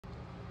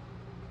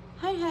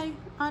Hey,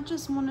 I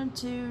just wanted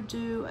to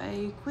do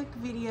a quick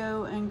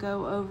video and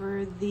go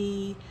over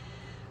the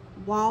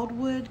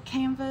Wildwood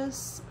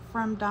canvas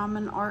from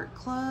Diamond Art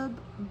Club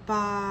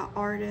by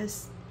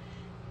artist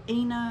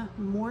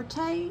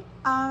EnaMorte.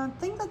 I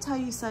think that's how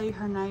you say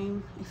her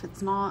name. If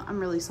it's not, I'm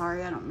really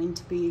sorry. I don't mean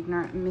to be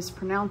ignorant and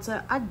mispronounce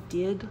it. I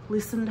did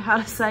listen to how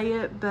to say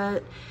it,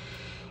 but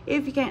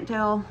if you can't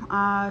tell,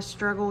 I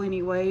struggle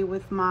anyway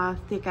with my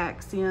thick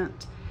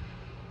accent.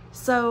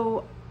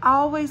 So I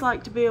always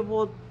like to be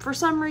able, for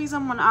some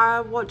reason when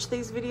I watch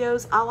these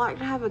videos, I like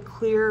to have a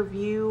clear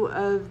view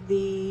of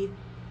the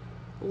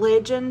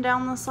legend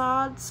down the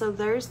side. So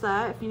there's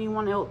that, if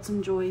anyone else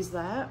enjoys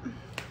that.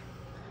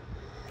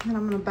 And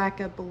I'm going to back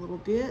up a little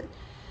bit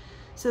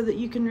so that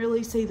you can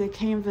really see the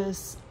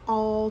canvas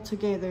all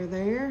together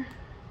there.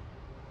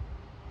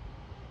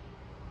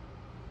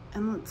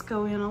 And let's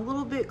go in a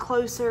little bit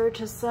closer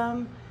to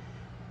some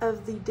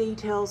of the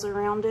details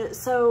around it.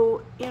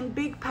 So in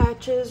big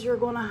patches, you're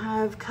going to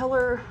have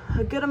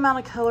a good amount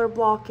of color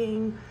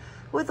blocking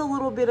with a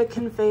little bit of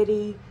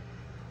confetti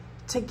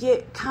to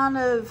get kind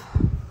of,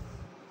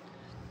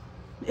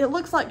 it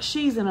looks like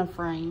she's in a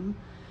frame.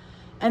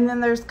 And then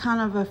there's kind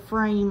of a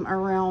frame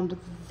around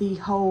the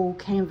whole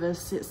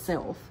canvas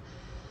itself.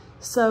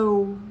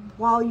 So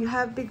while you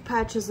have big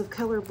patches of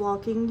color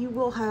blocking, you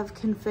will have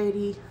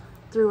confetti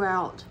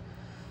throughout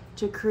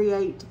to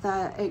create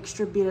that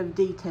extra bit of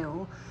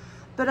detail.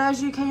 But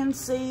as you can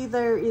see,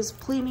 there is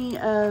plenty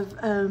of,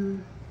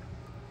 there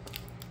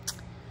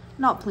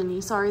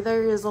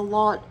is a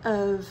lot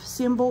of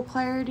symbol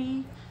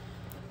clarity,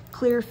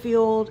 clear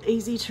field,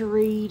 easy to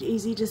read,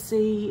 easy to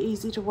see,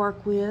 easy to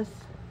work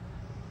with.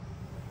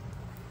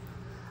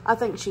 I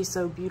think she's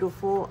so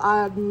beautiful.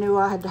 I knew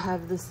I had to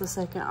have this the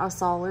second I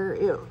saw her.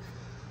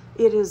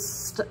 It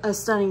is a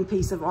stunning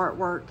piece of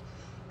artwork.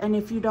 And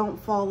if you don't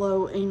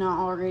follow Ena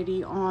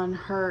already on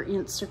her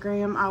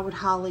Instagram, I would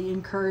highly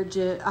encourage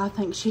it. I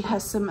think she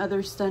has some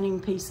other stunning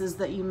pieces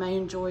that you may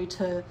enjoy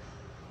to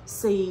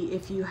see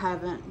if you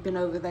haven't been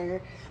over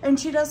there. And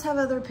she does have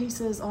other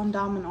pieces on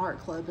Diamond Art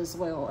Club as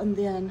well. And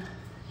then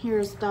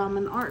here's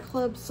Diamond Art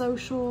Club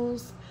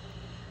socials.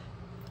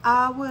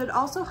 I would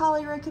also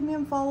highly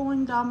recommend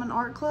following Diamond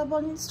Art Club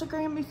on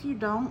Instagram if you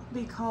don't,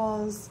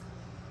 because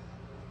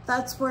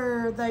that's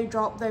where they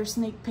drop their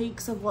sneak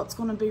peeks of what's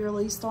going to be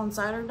released on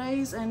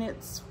Saturdays, and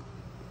it's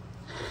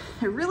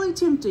really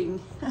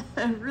tempting,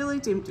 really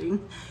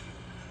tempting.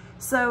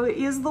 So it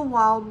is the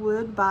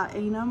Wildwood by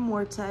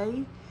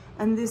EnaMorte,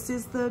 and this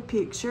is the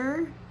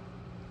picture.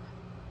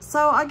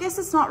 So I guess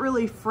it's not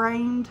really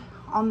framed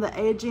on the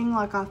edging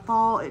like I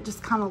thought. It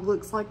just kind of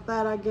looks like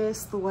that, I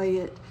guess, the way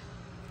it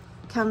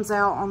comes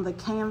out on the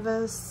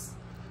canvas.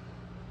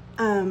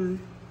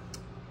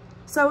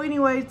 So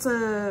anyway, it's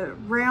a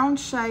round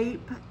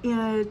shape in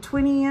a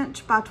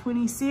 20" by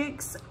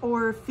 26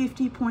 or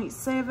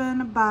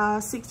 50.7 by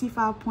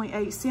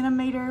 65.8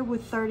 centimeter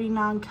with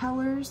 39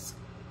 colors.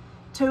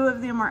 2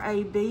 of them are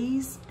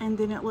ABs, and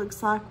then it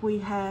looks like we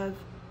have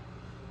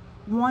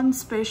one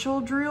special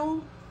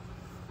drill.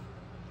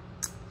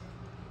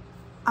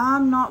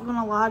 I'm not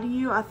gonna lie to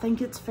you, I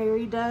think it's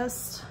fairy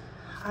dust.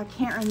 I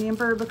can't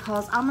remember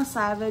because I'm a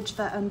savage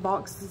that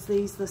unboxes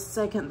these the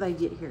second they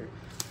get here.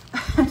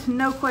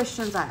 No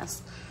questions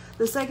asked.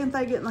 The second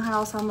they get in the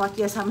house, I'm like,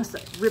 yes, I must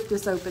rip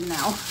this open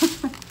now.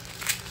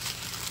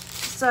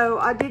 So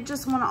I did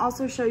just want to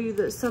also show you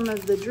that some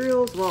of the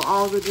drills, well,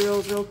 all the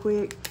drills real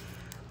quick.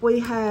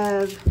 We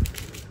have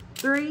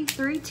three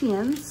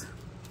 10s,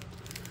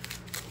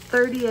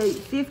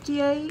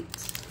 3858,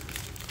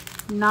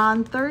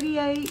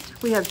 938.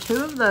 We have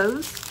 2 of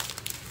those.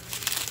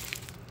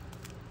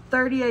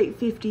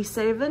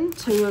 3857,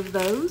 2 of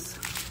those.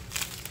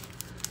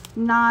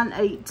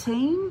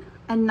 918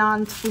 and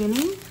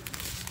 920,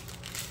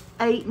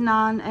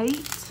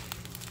 898,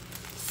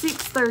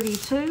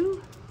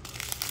 632,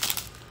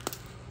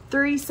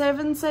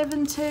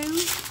 3772,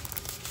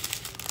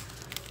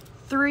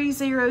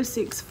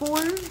 3064,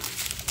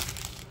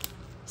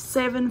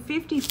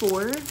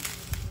 754,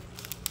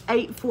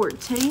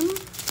 814,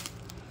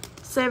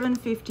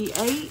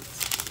 758,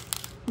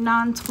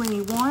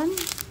 921,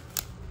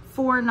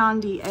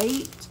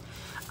 498.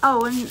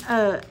 Oh, and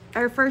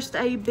our first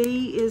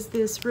AB is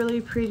this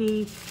really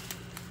pretty,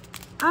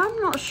 I'm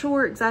not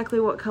sure exactly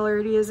what color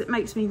it is. It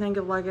makes me think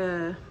of like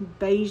a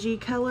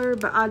beigey color,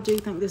 but I do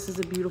think this is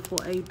a beautiful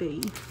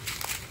AB.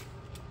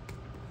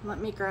 Let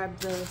me grab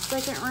the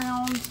second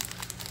round.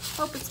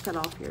 Hope it's cut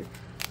off here.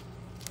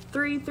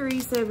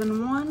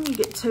 3371, you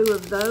get 2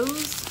 of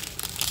those.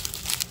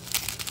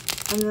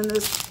 And then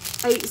this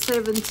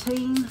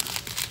 817,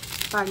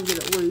 if I can get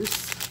it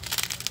loose.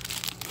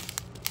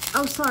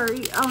 Oh,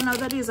 sorry. Oh, no,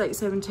 that is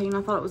 817.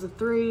 I thought it was a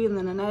 3 and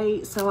then an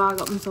 8, so I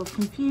got myself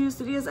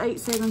confused. It is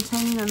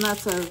 817, and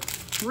that's a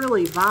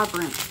really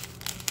vibrant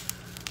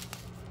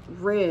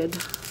red.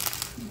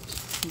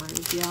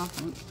 Yeah, I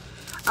think.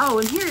 Oh,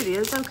 and here it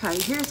is. Okay,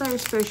 here's our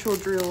special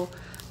drill,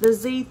 the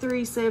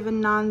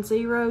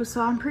Z3790.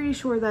 So I'm pretty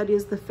sure that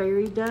is the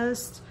fairy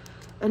dust,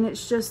 and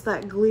it's just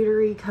that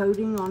glittery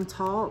coating on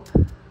top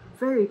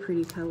very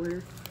pretty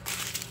color.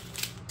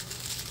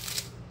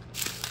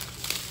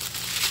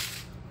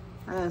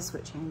 I gotta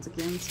switch hands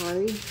again,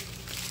 sorry.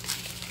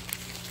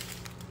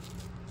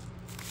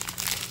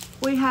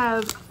 We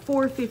have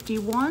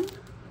 451,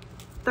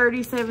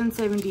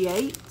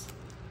 3778,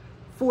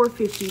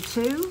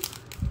 452,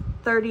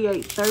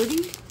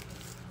 3830,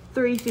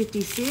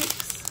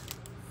 356,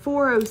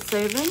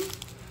 407,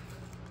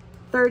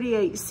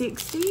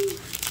 3860,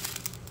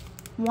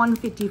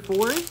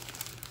 154,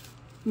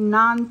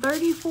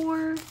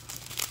 934,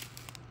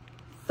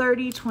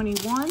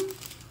 3021,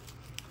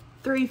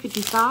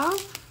 355,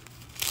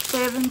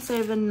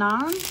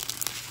 779,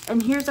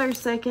 and here's our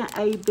second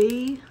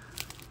AB.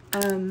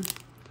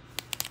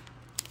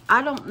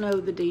 I don't know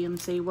the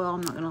DMC well,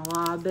 I'm not gonna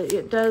lie, but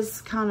it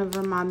does kind of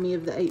remind me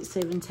of the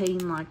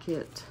 817, like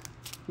it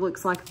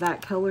looks like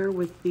that color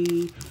with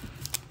the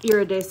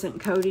iridescent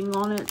coating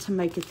on it to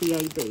make it the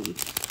AB.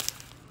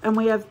 And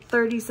we have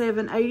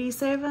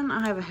 3787.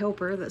 I have a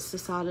helper that's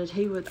decided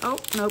he would, oh,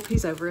 nope,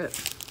 he's over it.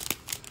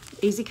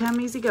 Easy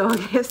come, easy go, I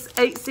guess.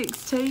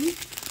 816,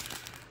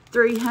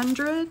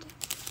 300,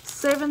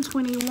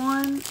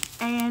 721,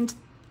 and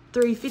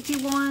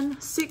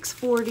 351,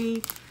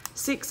 640,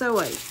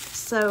 608.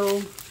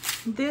 So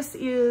this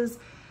is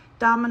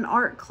Diamond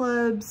Art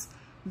Club's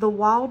The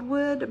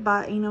Wildwood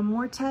by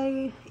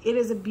EnaMorte. It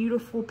is a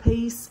beautiful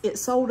piece. It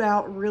sold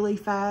out really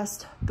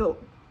fast, but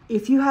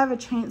if you have a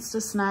chance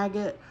to snag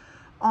it,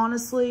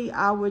 honestly,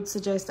 I would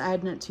suggest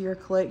adding it to your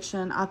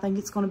collection. I think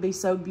it's going to be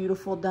so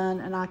beautiful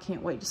done, and I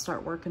can't wait to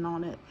start working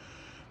on it.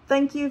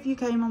 Thank you if you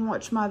came and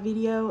watched my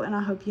video, and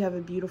I hope you have a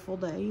beautiful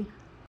day.